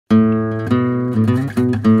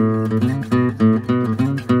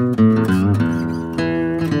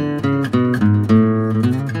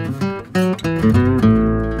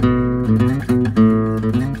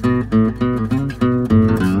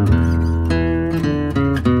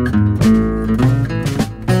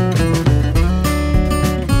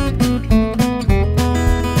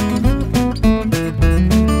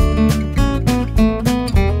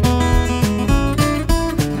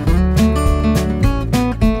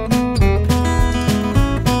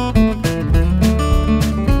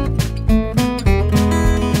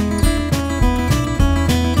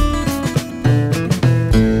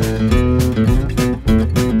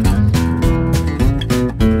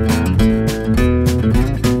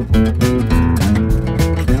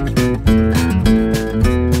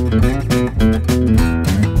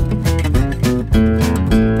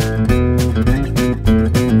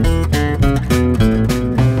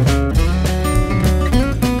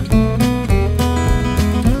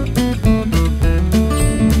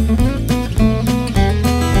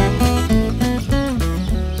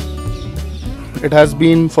It has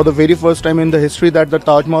been for the very first time in the history that the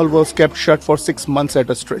Taj Mahal was kept shut for 6 months at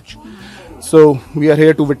a stretch. So we are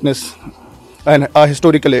here to witness a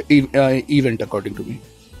historical event, according to me.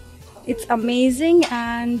 It's amazing,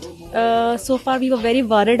 and so far we were very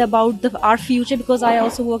worried about our future, because I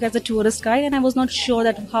also work as a tourist guide and I was not sure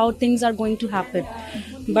that how things are going to happen.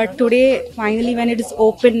 But today, finally, when it is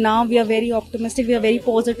open now, we are very optimistic, we are very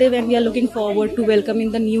positive, and we are looking forward to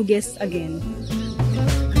welcoming the new guests again.